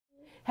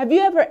Have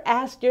you ever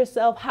asked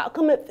yourself, how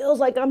come it feels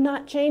like I'm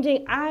not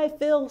changing? I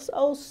feel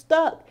so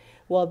stuck.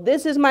 Well,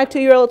 this is my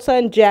 2-year-old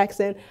son,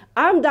 Jackson.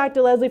 I'm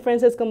Dr. Leslie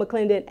Francisco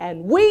McClendon,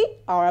 and we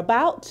are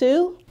about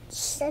to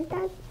set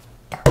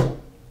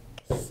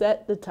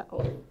the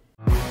tone.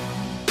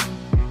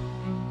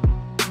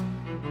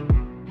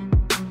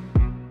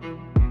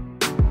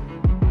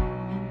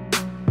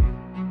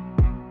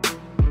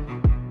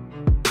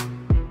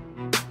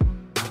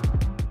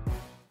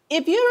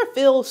 If you ever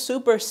feel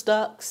super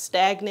stuck,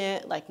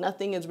 stagnant, like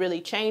nothing is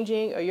really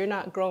changing or you're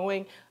not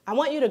growing, I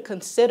want you to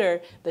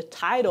consider the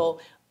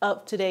title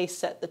of today's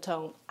Set the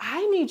Tone.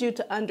 I need you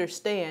to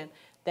understand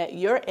that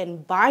your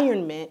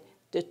environment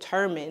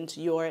determines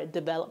your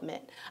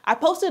development. I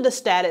posted a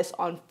status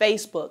on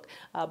Facebook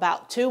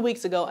about 2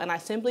 weeks ago, and I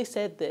simply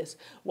said this: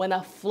 when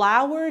a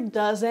flower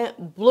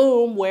doesn't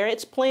bloom where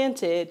it's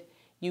planted,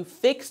 you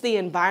fix the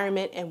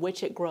environment in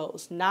which it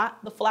grows,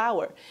 not the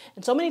flower.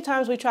 And so many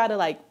times we try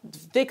to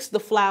fix the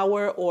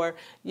flower or,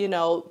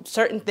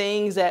 certain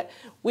things that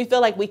we feel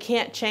like we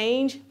can't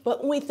change. But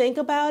when we think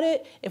about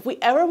it, if we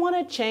ever want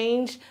to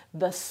change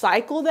the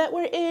cycle that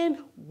we're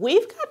in,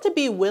 we've got to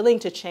be willing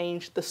to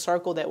change the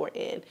circle that we're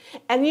in.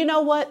 And you know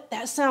what?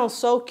 That sounds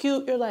so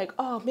cute. You're like,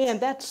 oh man,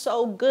 that's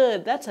so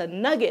good. That's a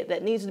nugget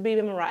that needs to be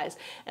memorized.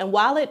 And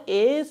while it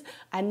is,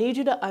 I need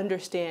you to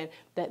understand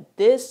that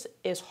this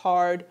is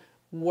hard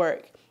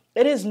work.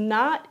 It is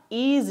not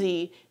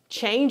easy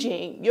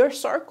changing your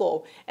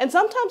circle. And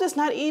sometimes it's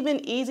not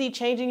even easy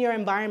changing your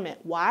environment.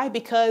 Why?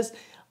 Because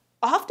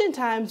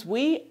oftentimes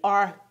we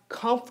are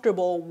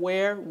comfortable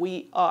where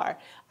we are.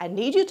 I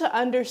need you to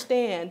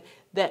understand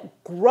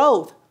that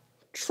growth,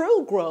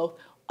 true growth,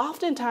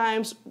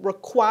 oftentimes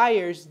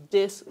requires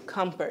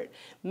discomfort.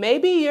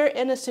 Maybe you're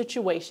in a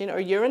situation or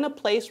you're in a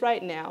place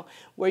right now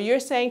where you're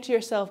saying to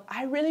yourself,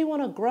 I really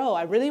want to grow.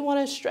 I really want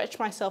to stretch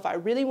myself. I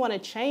really want to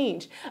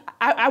change.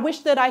 I wish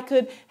that I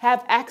could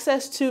have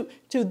access to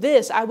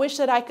this. I wish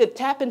that I could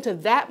tap into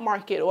that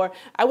market, or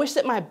I wish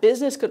that my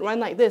business could run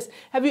like this.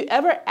 Have you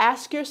ever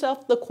asked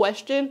yourself the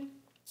question,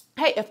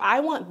 hey, if I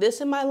want this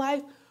in my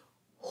life,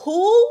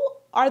 who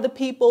are the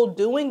people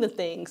doing the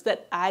things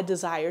that I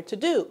desire to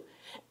do?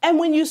 And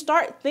when you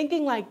start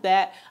thinking like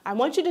that, I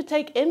want you to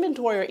take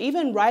inventory or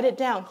even write it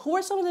down. Who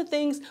are some of the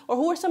things, or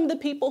who are some of the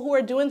people who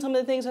are doing some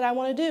of the things that I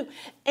want to do?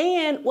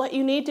 And what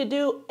you need to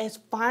do is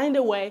find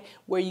a way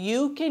where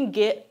you can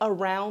get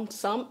around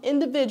some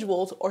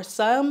individuals or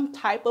some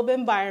type of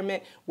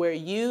environment where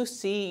you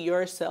see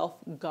yourself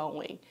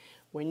going.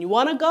 When you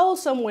want to go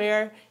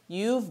somewhere,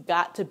 you've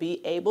got to be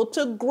able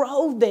to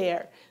grow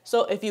there.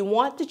 So if you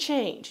want to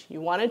change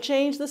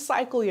the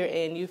cycle you're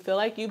in, you feel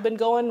like you've been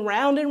going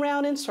round and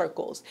round in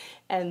circles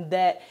and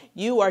that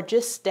you are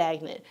just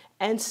stagnant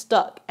and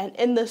stuck and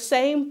in the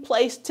same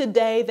place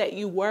today that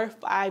you were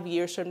 5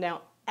 years from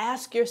now,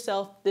 ask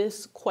yourself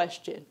this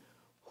question: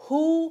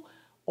 who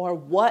or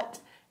what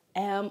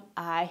am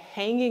I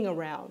hanging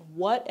around?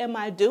 What am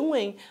I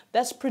doing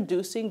that's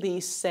producing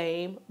these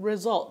same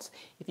results?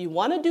 If you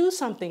want to do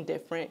something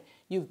different,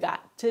 you've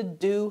got to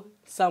do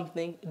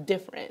something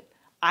different.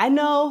 I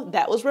know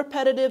that was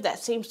repetitive, that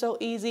seems so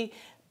easy,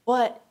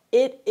 but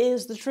it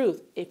is the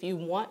truth. If you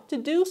want to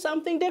do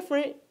something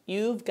different,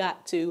 you've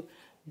got to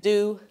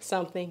do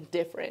something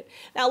different.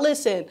 Now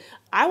listen,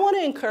 I want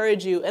to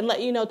encourage you and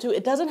let you know too,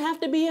 it doesn't have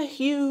to be a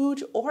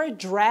huge or a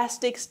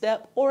drastic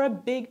step or a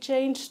big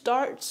change.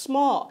 Start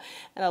small.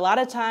 And a lot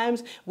of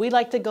times we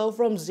like to go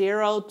from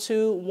 0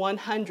 to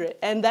 100,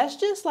 and that's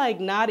just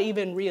not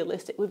even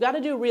realistic. We've got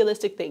to do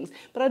realistic things,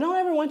 but I don't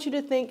ever want you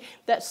to think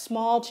that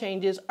small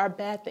changes are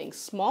bad things.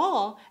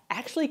 Small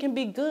actually can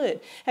be good.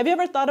 Have you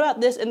ever thought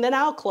about this? And then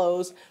I'll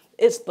close.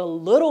 It's the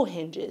little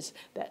hinges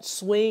that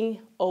swing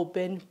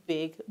open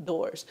big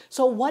doors.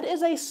 So what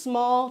is a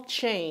small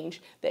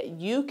change that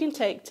you can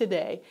take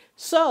today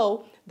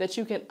so that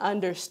you can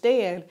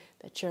understand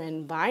that your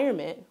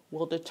environment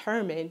will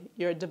determine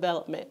your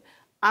development?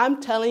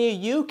 I'm telling you,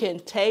 you can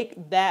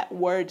take that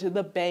word to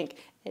the bank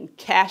and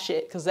cash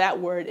it, because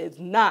that word is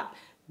not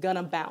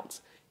gonna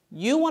bounce.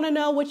 You want to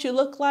know what you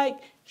look like?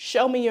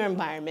 Show me your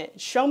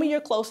environment. Show me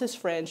your closest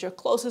friends, your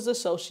closest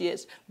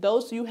associates,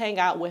 those you hang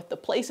out with, the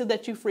places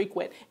that you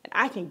frequent, and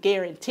I can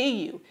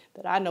guarantee you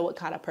that I know what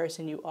kind of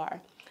person you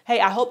are. Hey,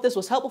 I hope this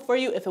was helpful for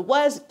you. If it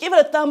was, give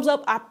it a thumbs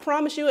up. I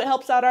promise you it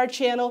helps out our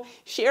channel.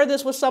 Share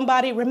this with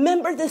somebody.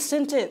 Remember this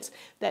sentence,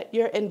 that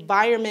your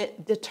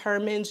environment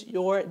determines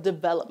your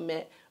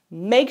development.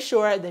 Make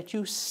sure that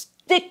you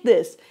stick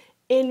this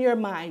in your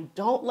mind.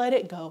 Don't let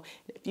it go.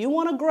 If you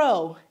want to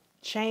grow,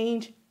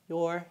 change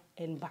your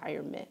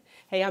environment.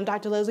 Hey, I'm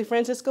Dr. Leslie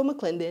Francisco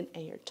McClendon,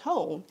 and your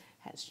tone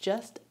has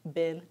just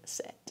been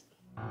set.